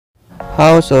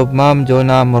House of Ma'am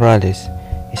Jonah Morales,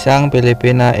 isang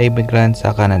Filipina immigrant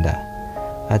sa Canada,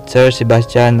 at Sir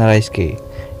Sebastian Raiski,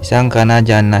 isang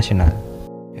Canadian national.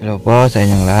 Hello po sa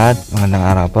inyong lahat, magandang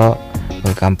araw po.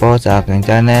 Welcome po sa aking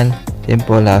channel,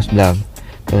 Simple House Vlog.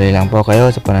 Tuloy lang po kayo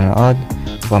sa panonood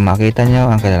upang makita nyo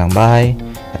ang kanilang bahay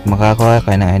at makakuha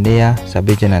kayo ng idea sa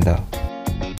video na to.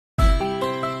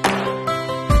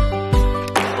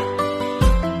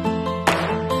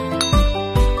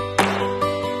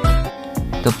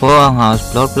 Ito po ang house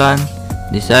floor plan,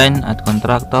 design at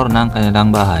kontraktor ng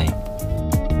kanilang bahay.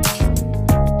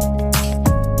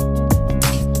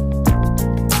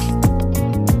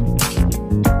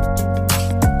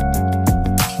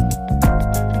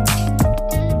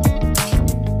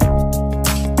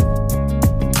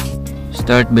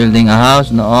 Start building a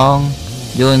house noong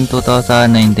June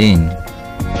 2019.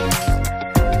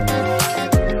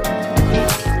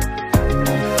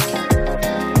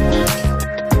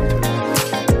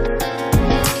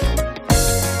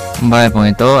 Ang bahay pong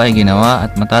ito ay ginawa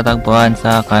at matatagpuan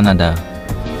sa Canada.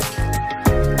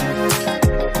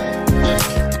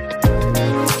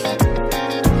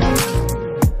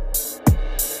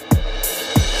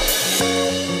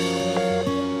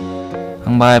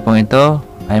 Ang bahay pong ito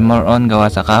ay more on gawa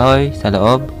sa kahoy sa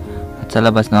loob at sa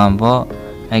labas naman po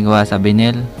ay gawa sa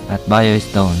vinyl at bio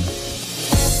stone.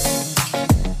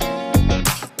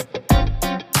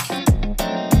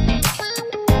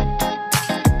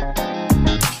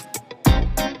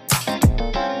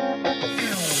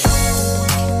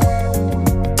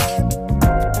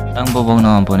 Ang bubong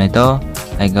naman po nito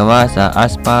ay gawa sa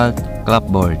asphalt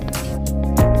clapboard.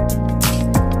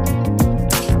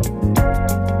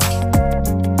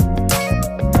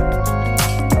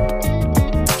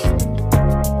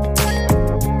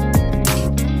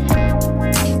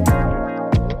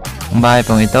 Ang bahay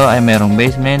pong ito ay mayroong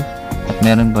basement at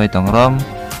meron po itong room,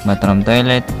 bathroom,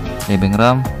 toilet, living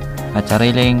room at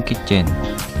sariling kitchen.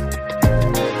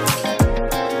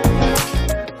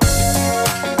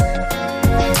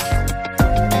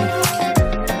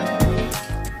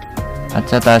 At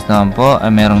sa taas naman po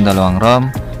ay mayroong dalawang room,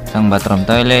 isang bathroom,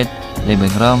 toilet,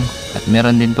 living room at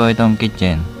meron din po itong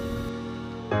kitchen.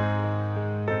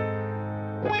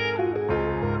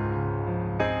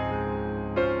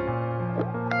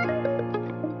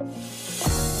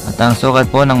 At ang sukat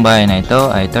po ng bahay na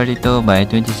ito ay 32 by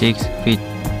 26 feet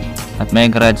at may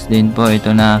garage din po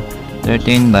ito na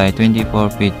 13 by 24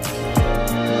 feet.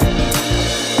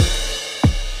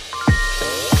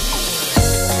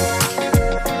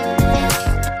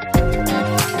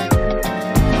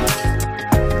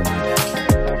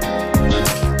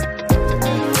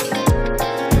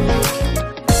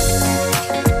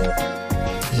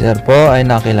 Si Sir po ay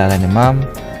nakilala ni Ma'am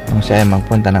nung siya ay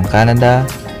magpunta ng Canada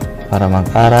para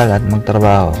mag-aral at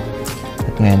magtrabaho,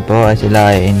 at ngayon po ay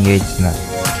sila ay engaged na.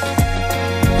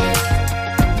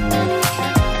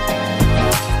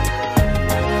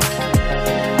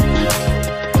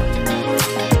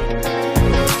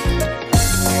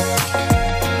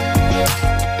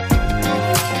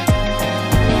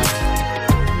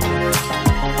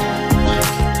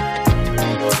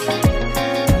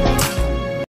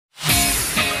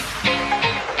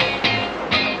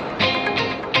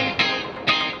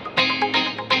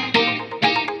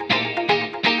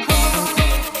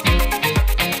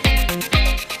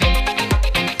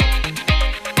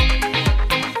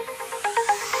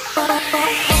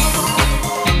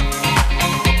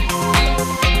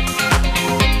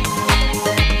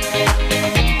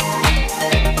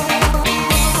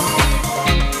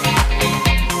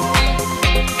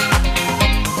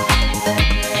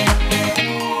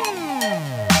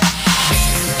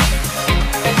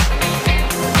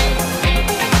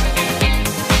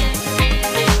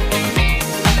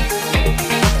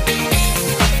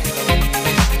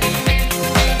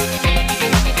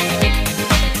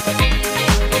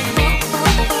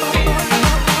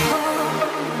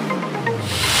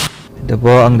 Ito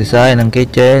po ang design ng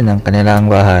kitchen ng kanilang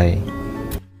bahay.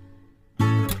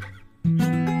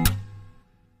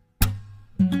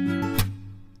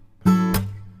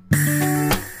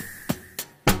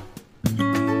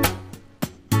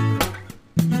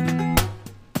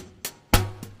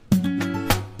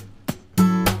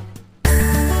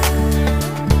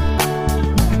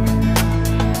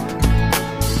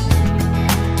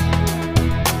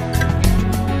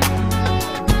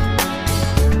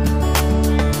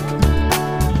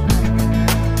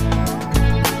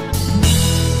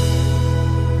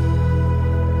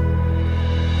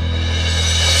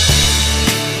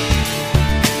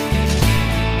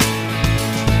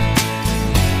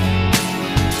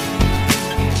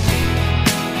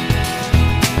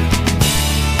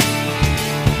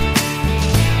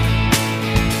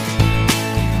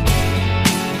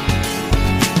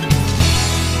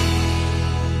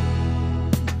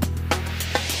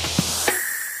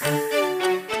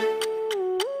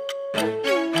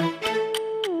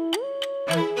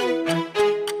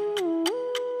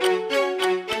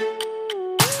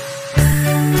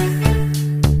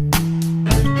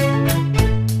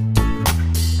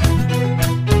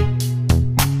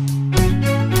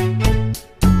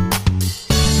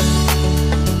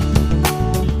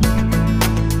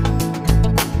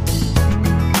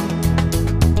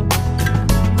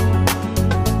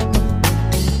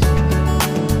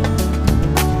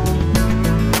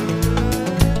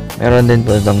 Meron din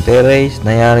po itong terrace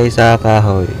na yari sa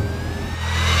kahoy.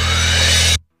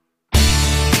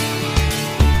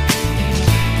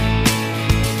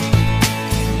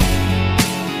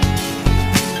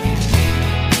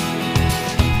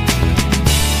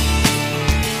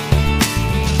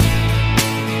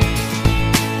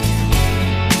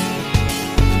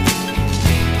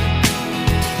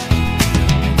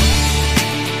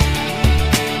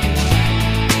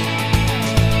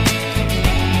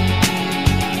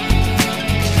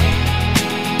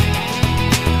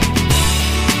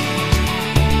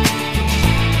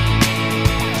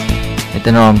 Ito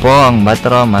naman po ang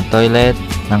bathroom at toilet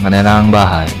ng kanilang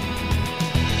bahay.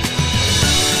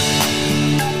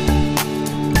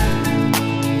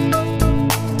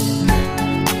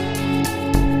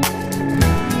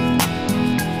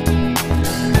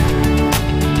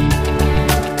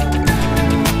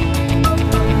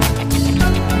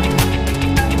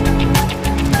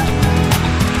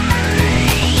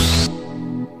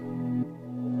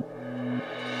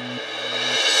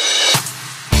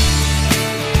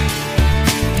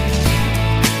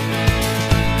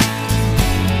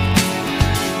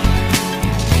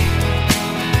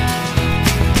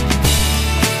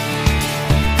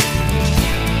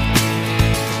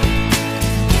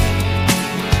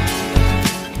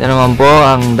 Ito naman po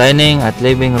ang dining at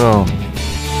living room.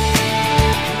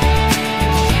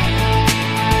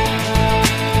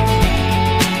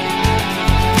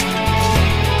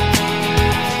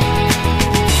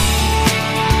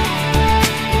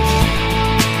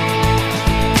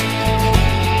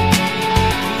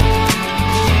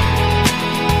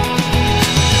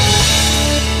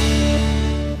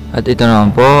 At ito naman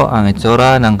po ang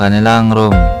itsura ng kanilang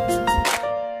room.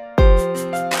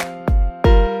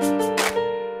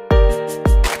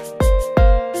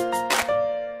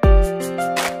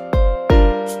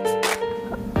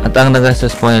 At ang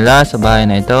nagastos po nila sa bahay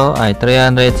na ito ay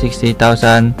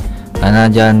 360,000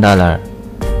 Canadian dollar.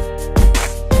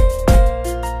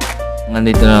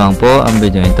 Nandito na lang po ang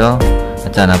video ito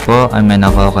at sana po ay may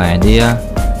nakuha kayong idea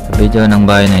sa video ng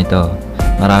bahay na ito.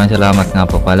 Maraming salamat nga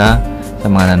po pala sa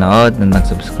mga nanood na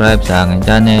nag-subscribe sa aking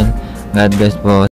channel. God bless po.